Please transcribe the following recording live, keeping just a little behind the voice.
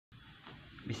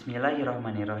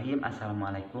Bismillahirrahmanirrahim.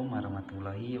 Assalamualaikum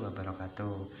warahmatullahi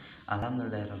wabarakatuh.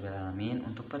 Alhamdulillahirrahmanirrahim.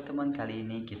 Untuk pertemuan kali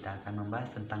ini kita akan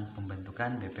membahas tentang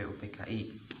pembentukan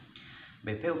BPUPKI.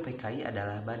 BPUPKI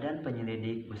adalah Badan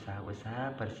Penyelidik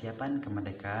Usaha-Usaha Persiapan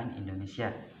Kemerdekaan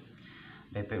Indonesia.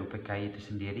 BPUPKI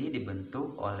itu sendiri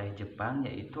dibentuk oleh Jepang,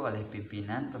 yaitu oleh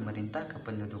pimpinan pemerintah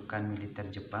kependudukan militer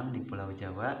Jepang di Pulau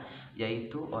Jawa,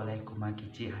 yaitu oleh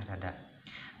Kumakichi Harada.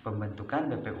 Pembentukan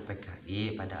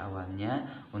BPUPKI pada awalnya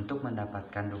untuk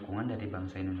mendapatkan dukungan dari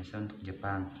bangsa Indonesia untuk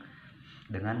Jepang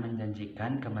dengan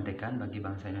menjanjikan kemerdekaan bagi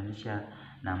bangsa Indonesia.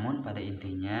 Namun pada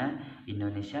intinya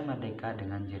Indonesia merdeka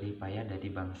dengan jerih payah dari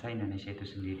bangsa Indonesia itu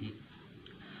sendiri.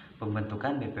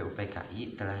 Pembentukan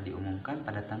BPUPKI telah diumumkan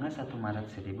pada tanggal 1 Maret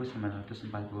 1945,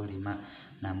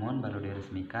 namun baru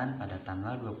diresmikan pada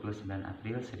tanggal 29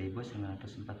 April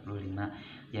 1945,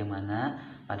 yang mana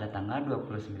pada tanggal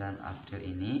 29 April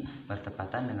ini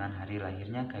bertepatan dengan hari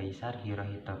lahirnya Kaisar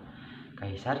Hirohito.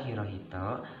 Kaisar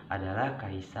Hirohito adalah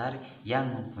kaisar yang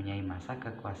mempunyai masa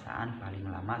kekuasaan paling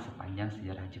lama sepanjang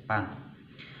sejarah Jepang.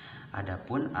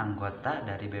 Adapun anggota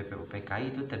dari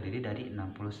BPUPKI itu terdiri dari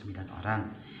 69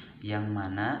 orang, yang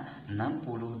mana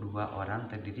 62 orang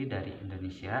terdiri dari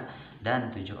Indonesia dan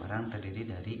 7 orang terdiri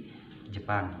dari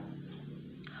Jepang.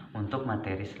 Untuk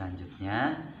materi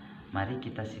selanjutnya, mari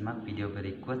kita simak video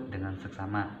berikut dengan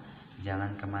seksama.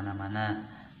 Jangan kemana-mana,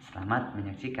 selamat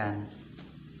menyaksikan.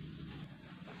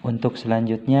 Untuk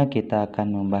selanjutnya kita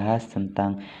akan membahas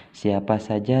tentang siapa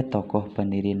saja tokoh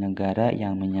pendiri negara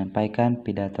yang menyampaikan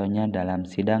pidatonya dalam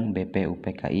sidang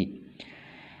BPUPKI.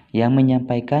 Yang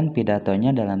menyampaikan pidatonya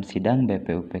dalam sidang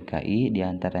BPUPKI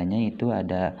diantaranya itu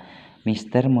ada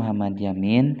Mr. Muhammad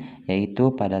Yamin,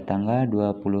 yaitu pada tanggal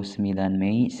 29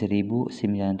 Mei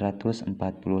 1945.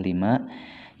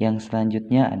 Yang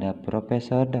selanjutnya ada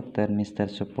Profesor Dr.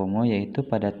 Mr. Supomo, yaitu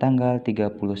pada tanggal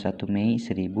 31 Mei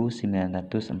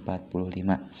 1945.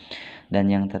 Dan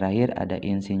yang terakhir ada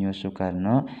Insinyur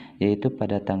Soekarno, yaitu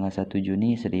pada tanggal 1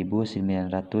 Juni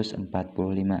 1945.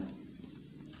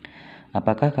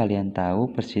 Apakah kalian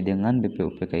tahu persidangan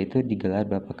BPUPKI itu digelar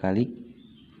berapa kali?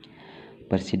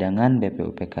 Persidangan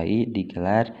BPUPKI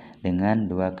digelar dengan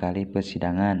 2 kali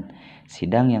persidangan.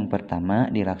 Sidang yang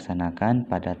pertama dilaksanakan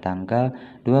pada tanggal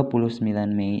 29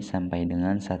 Mei sampai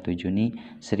dengan 1 Juni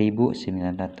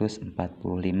 1945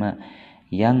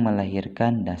 yang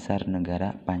melahirkan dasar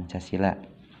negara Pancasila.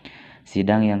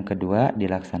 Sidang yang kedua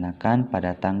dilaksanakan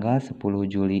pada tanggal 10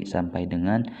 Juli sampai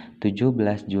dengan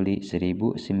 17 Juli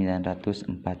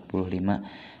 1945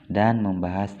 dan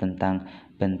membahas tentang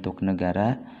bentuk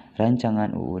negara,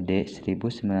 rancangan UUD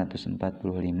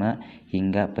 1945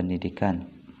 hingga pendidikan.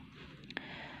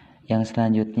 Yang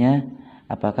selanjutnya,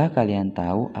 apakah kalian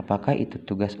tahu apakah itu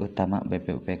tugas utama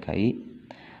BPUPKI?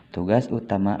 Tugas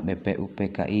utama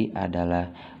BPUPKI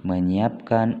adalah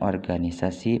menyiapkan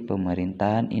organisasi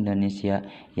pemerintahan Indonesia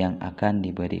yang akan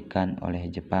diberikan oleh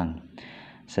Jepang.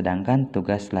 Sedangkan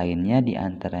tugas lainnya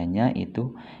diantaranya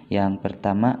itu yang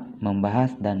pertama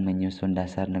membahas dan menyusun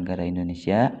dasar negara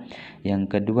Indonesia,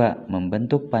 yang kedua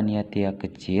membentuk panitia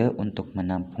kecil untuk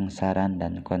menampung saran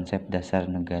dan konsep dasar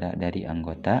negara dari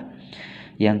anggota,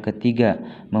 yang ketiga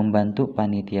membantu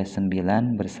panitia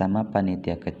 9 bersama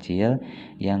panitia kecil,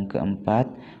 yang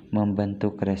keempat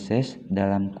membentuk reses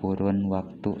dalam kurun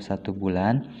waktu 1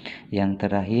 bulan, yang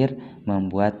terakhir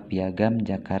membuat piagam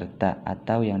Jakarta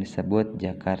atau yang disebut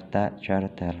Jakarta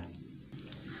Charter.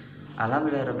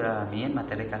 Alhamdulillahirrahmanirrahim,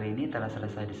 materi kali ini telah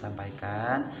selesai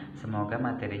disampaikan. Semoga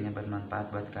materinya bermanfaat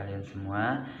buat kalian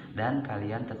semua dan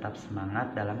kalian tetap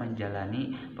semangat dalam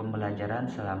menjalani pembelajaran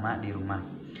selama di rumah.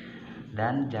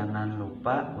 Dan jangan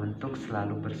lupa untuk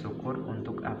selalu bersyukur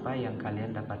untuk apa yang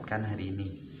kalian dapatkan hari ini.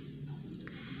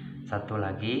 Satu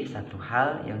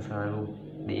hal yang selalu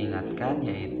diingatkan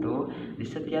yaitu di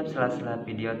setiap sela-sela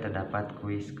video terdapat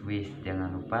kuis-kuis.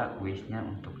 Jangan lupa kuisnya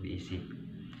untuk diisi.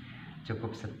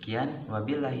 Cukup sekian.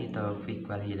 Wabillahi taufiq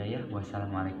wal hidayah.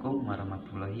 Wassalamualaikum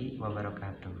warahmatullahi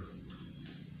wabarakatuh.